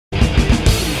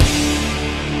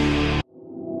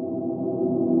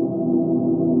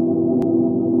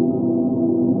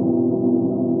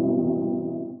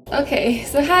Okay,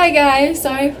 so hi guys,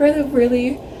 sorry for the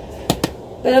really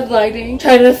bad lighting.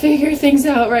 Trying to figure things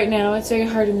out right now. It's very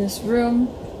hard in this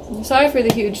room. I'm sorry for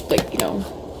the huge, like, you know,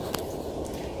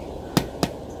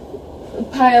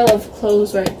 pile of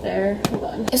clothes right there. Hold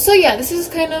on. So yeah, this is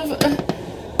kind of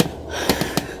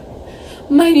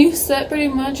my new set pretty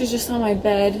much. Is just on my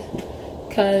bed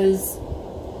because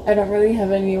I don't really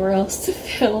have anywhere else to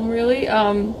film really.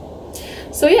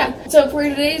 So yeah, so for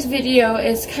today's video,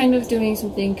 it's kind of doing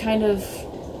something kind of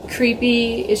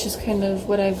creepy. It's just kind of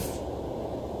what I've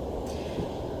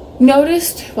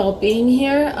noticed while being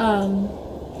here.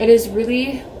 It is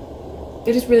really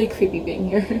creepy being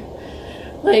here.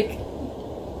 Like,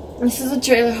 this is a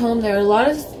trailer home. There are a lot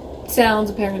of sounds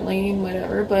apparently and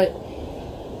whatever, but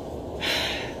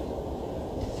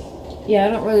yeah, I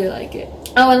don't really like it.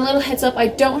 Oh, and a little heads up, I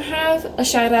don't have a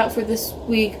shout out for this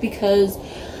week because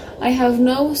I have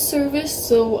no service,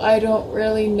 so I don't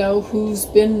really know who's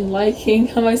been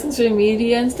liking on my social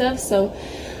media and stuff, so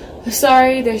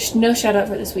sorry, there's no shout out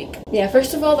for this week. Yeah,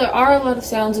 first of all, there are a lot of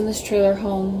sounds in this trailer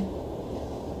home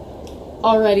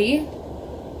already,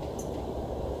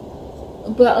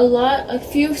 but a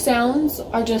few sounds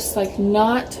are just like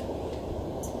not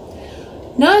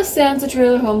sounds a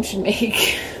trailer home should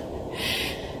make.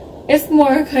 It's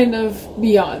more kind of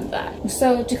beyond that.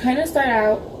 So to kind of start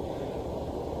out,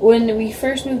 when we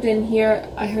first moved in here,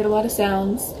 I heard a lot of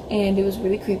sounds and it was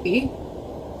really creepy.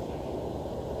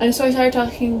 And so I started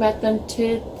talking about them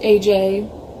to AJ.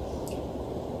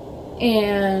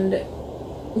 And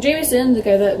Jameson, the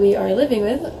guy that we are living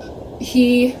with,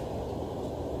 he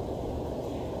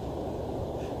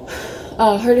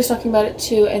heard us talking about it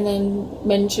too, and then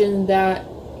mentioned that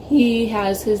he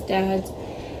has his dad's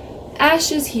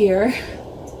ashes here.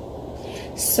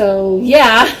 So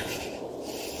yeah,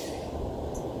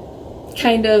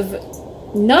 kind of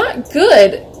not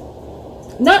good.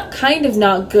 Not kind of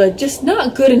not good, just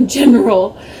not good in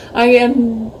general. I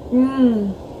am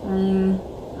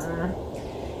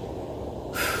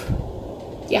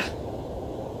yeah.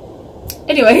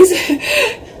 Anyways,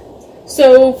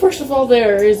 so first of all,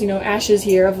 there is, you know, ashes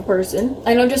here of a person.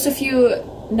 I know just a few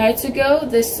nights ago,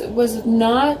 this was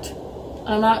not,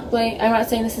 I'm not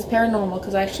saying this is paranormal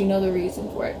because I actually know the reason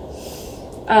for it.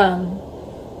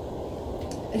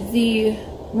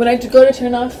 When I go to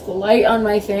turn off the light on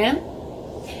my fan,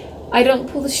 I don't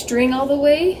pull the string all the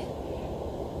way,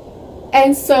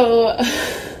 and so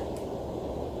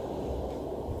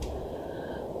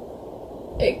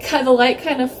the light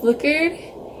kind of flickered.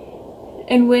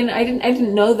 And when I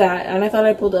didn't know that, and I thought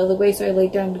I pulled the other way, so I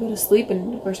laid down to go to sleep,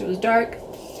 and of course it was dark,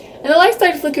 and the light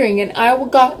started flickering, and I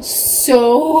got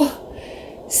so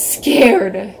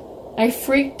scared. I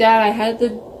freaked out. I had the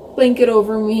blanket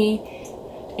over me,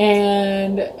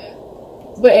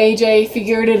 but AJ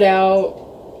figured it out,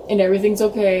 and everything's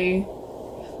okay.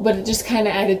 But it just kind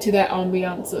of added to that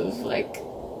ambiance of like,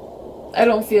 I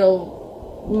don't feel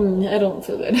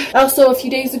good. Also, a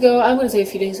few days ago, I'm gonna say a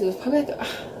few days ago, it was probably like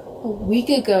a week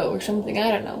ago or something,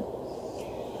 I don't know.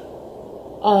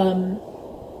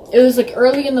 It was like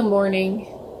early in the morning,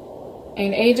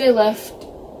 and AJ left,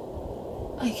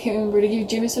 I can't remember, to give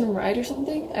Jameson a ride or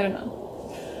something? I don't know.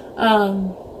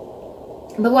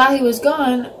 But while he was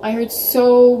gone, I heard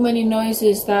so many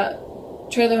noises that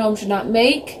trailer home should not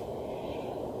make,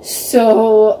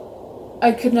 so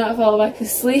I could not fall back to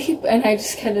sleep, and I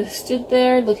just kind of stood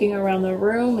there looking around the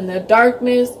room in the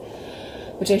darkness,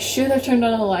 which I should have turned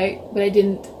on a light, but I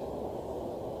didn't.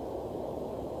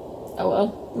 Oh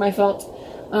well, my fault.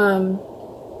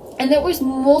 And there was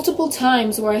multiple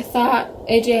times where I thought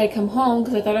AJ had come home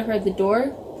because I thought I heard the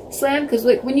door slam, because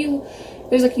like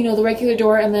there's like, you know, the regular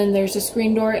door, and then there's the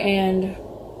screen door, and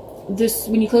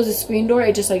when you close the screen door,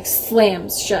 it just like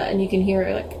slams shut, and you can hear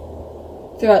it like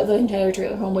throughout the entire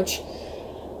trailer home, which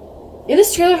in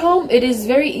this trailer home, it is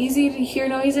very easy to hear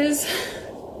noises.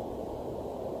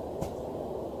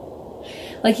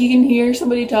 Like, you can hear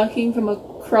somebody talking from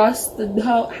across the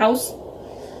house.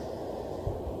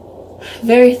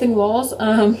 Very thin walls.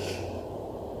 But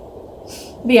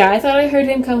yeah, I thought I heard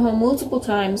him come home multiple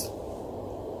times.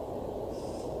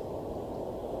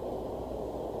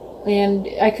 And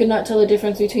I could not tell the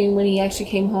difference between when he actually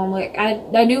came home. Like,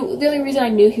 I knew, the only reason I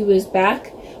knew he was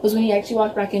back was when he actually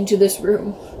walked back into this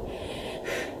room.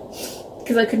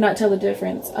 Because I could not tell the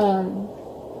difference.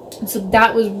 So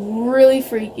that was really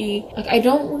freaky. Like, I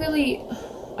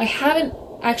haven't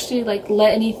actually like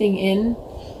let anything in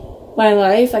my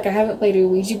life. Like, I haven't played a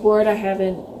Ouija board, I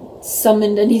haven't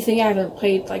summoned anything, I haven't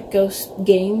played like ghost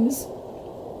games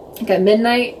like at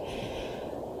midnight.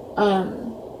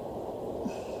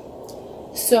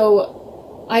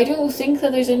 So I don't think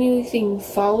that there's anything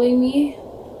following me.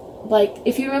 Like,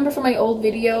 if you remember from my old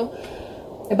video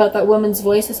about that woman's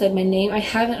voice that said my name, I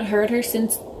haven't heard her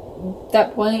since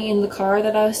that point in the car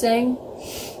that I was saying.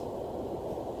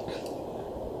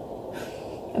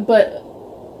 But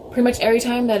pretty much every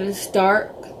time that it's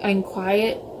dark and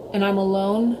quiet and I'm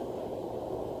alone,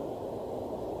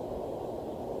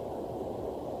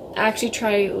 I actually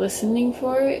try listening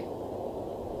for it.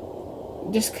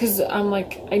 Just because I'm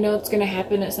like, I know it's gonna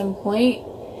happen at some point.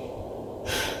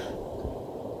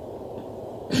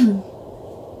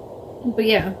 But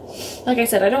yeah, like I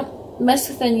said, I don't mess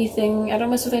with anything. I don't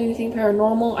mess with anything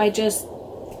paranormal. I just,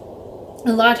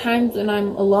 a lot of times when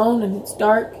I'm alone and it's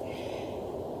dark,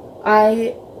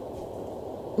 my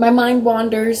mind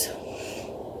wanders.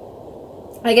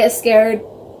 I get scared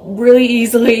really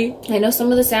easily. I know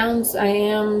some of the sounds I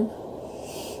am,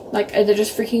 like, they're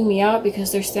just freaking me out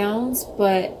because they're sounds,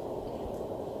 but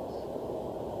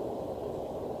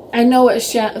I know what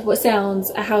sounds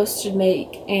a house should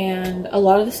make, and a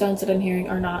lot of the sounds that I'm hearing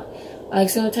are not. Like,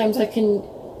 sometimes I can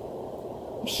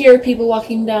hear people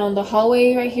walking down the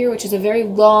hallway right here, which is a very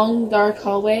long, dark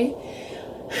hallway.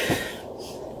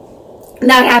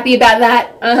 Not happy about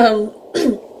that.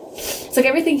 It's like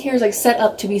everything here is like set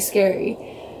up to be scary.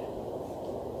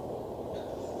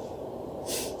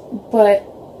 But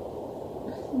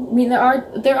I mean,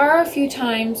 there are a few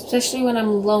times, especially when I'm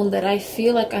alone, that I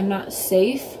feel like I'm not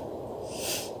safe.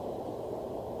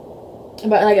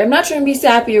 But like, I'm not trying to be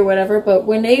sappy or whatever, but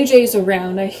when AJ's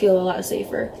around, I feel a lot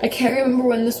safer. I can't remember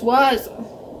when this was.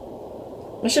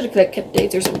 I should have kept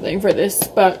dates or something for this,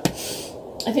 but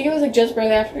I think it was like just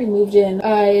right after we moved in.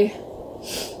 I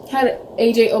had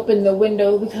AJ open the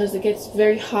window because it gets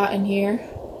very hot in here.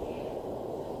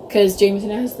 Because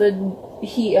Jameson has the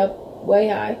heat up way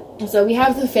high. So we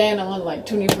have the fan on like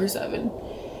 24/7.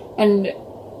 And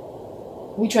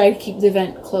we try to keep the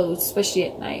vent closed, especially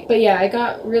at night. But yeah, I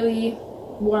got really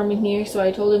warm in here, so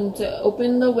I told him to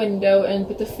open the window and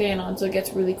put the fan on so it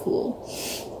gets really cool.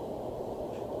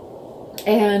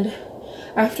 And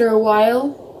after a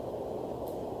while,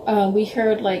 we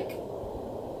heard like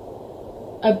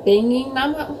a banging,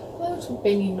 what was a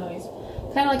banging noise?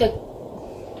 Kind of like a,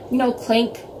 you know,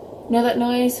 clank, you know that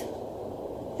noise?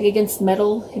 Like against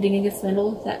metal, hitting against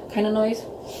metal, that kind of noise.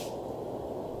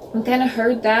 I kind of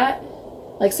heard that,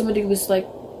 like somebody was like,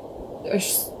 or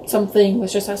something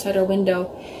was just outside our window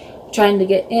trying to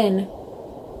get in.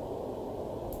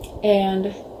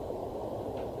 And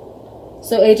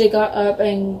so AJ got up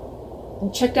and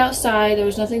checked outside. There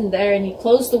was nothing there, and he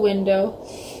closed the window,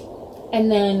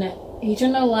 and then he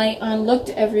turned the light on, looked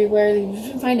everywhere, he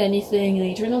didn't find anything, and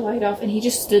he turned the light off, and he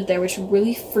just stood there, which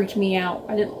really freaked me out.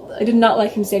 I did not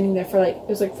like him standing there for like, it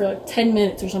was like for like 10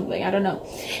 minutes or something, I don't know.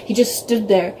 He just stood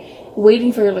there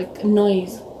waiting for like a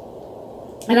noise.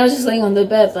 And I was just laying on the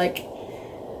bed like,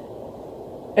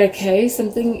 okay,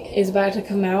 something is about to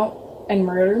come out and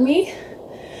murder me.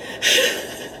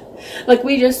 Like,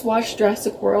 we just watched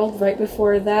Jurassic World right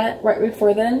before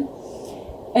then.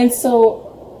 And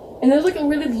so, and there's like a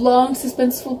really long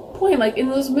suspenseful point, like in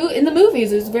the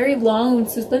movies, it's very long and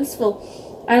suspenseful.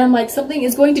 And I'm like, something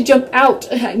is going to jump out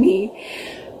at me.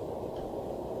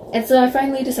 And so I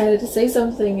finally decided to say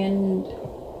something, and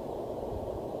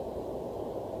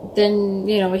then,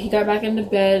 you know, he got back into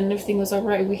bed and everything was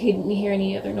alright. We didn't hear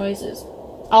any other noises.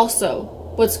 Also,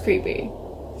 what's creepy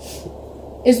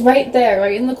is right there,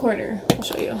 right in the corner. I'll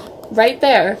show you. Right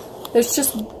there, there's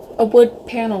just a wood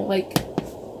panel. Like,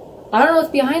 I don't know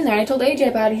what's behind there. I told AJ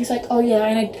about it. He's like, oh yeah,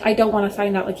 and I don't want to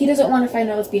find out. Like, he doesn't want to find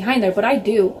out what's behind there, but I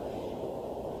do.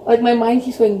 Like, my mind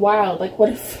keeps going wild. Like, what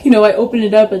if, you know, I open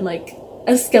it up and like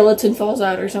a skeleton falls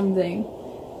out or something?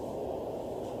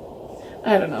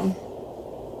 I don't know.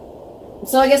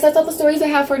 So I guess that's all the stories I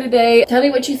have for today. Tell me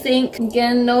what you think.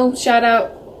 Again, no shout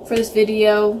out for this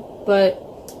video, but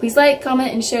please like,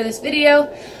 comment, and share this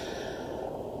video.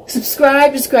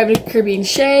 Subscribe to Kirby and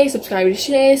Shay. Subscribe to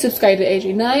Shay. Subscribe to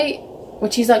AJ Knight,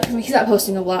 which he's not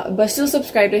posting a lot, but still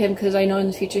subscribe to him because I know in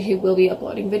the future he will be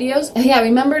uploading videos. And yeah,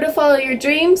 remember to follow your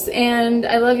dreams, and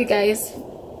I love you guys.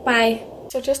 Bye.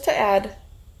 So just to add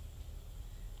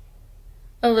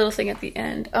a little thing at the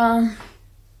end,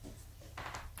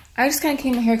 I just kind of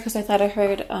came in here because I thought I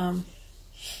heard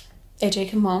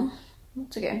AJ come home.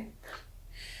 It's okay.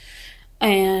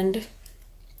 And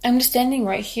I'm just standing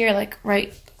right here, like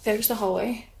right there's the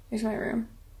hallway. There's my room.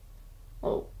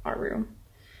 Well, our room.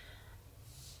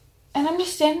 And I'm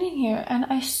just standing here, and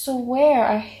I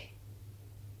swear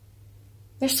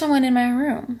there's someone in my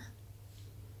room.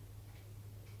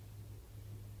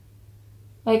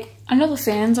 Like, I know the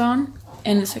fan's on,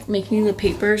 and it's like making the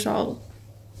papers all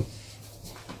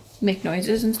make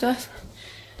noises and stuff.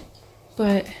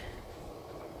 But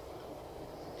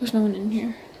there's no one in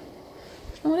here.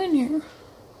 There's no one in here.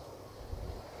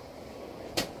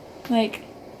 Like,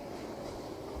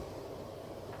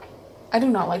 I do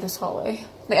not like this hallway.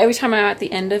 Like, every time I'm at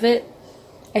the end of it,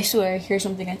 I swear I hear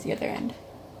something at the other end.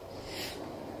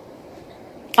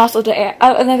 Also, to add,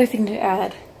 another thing to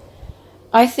add,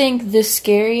 I think the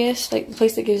scariest, like the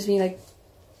place that gives me like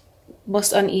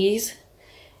most unease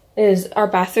is our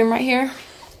bathroom right here.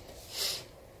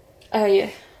 Yeah.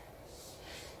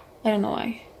 I don't know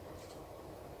why.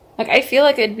 Like, I feel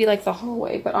like it'd be like the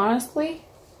hallway, but honestly,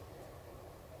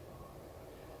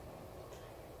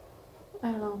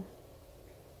 I don't know.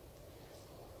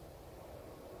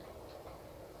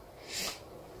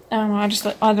 I don't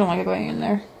know, I don't like going in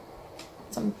there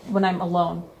when I'm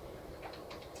alone.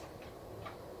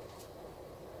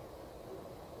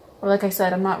 Or like I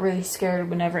said, I'm not really scared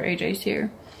whenever AJ's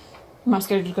here. I'm not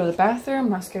scared to go to the bathroom, I'm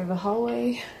not scared of the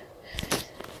hallway.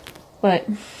 But,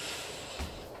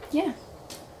 yeah.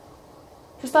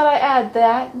 Just thought I'd add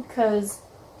that because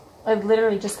I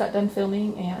literally just got done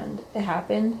filming and it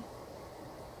happened.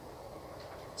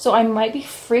 So I might be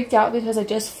freaked out because I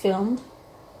just filmed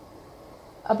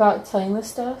about telling this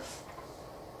stuff.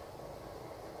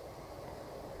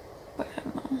 But I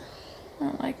don't know. I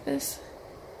don't like this.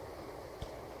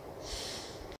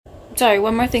 Sorry,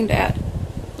 one more thing to add.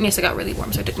 Yes, I got really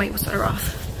warm, so I took my sweater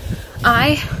off.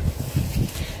 I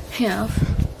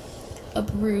have a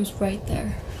bruise right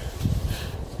there.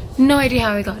 No idea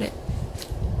how I got it.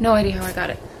 No idea how I got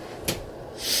it.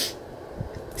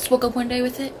 Just woke up one day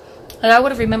with it. Like, I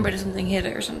would have remembered if something hit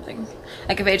it or something.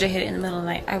 Like if AJ hit it in the middle of the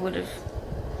night, I would have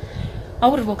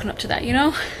woken up to that, you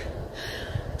know?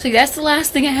 So that's the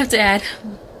last thing I have to add.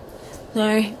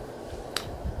 Sorry.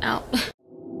 Out.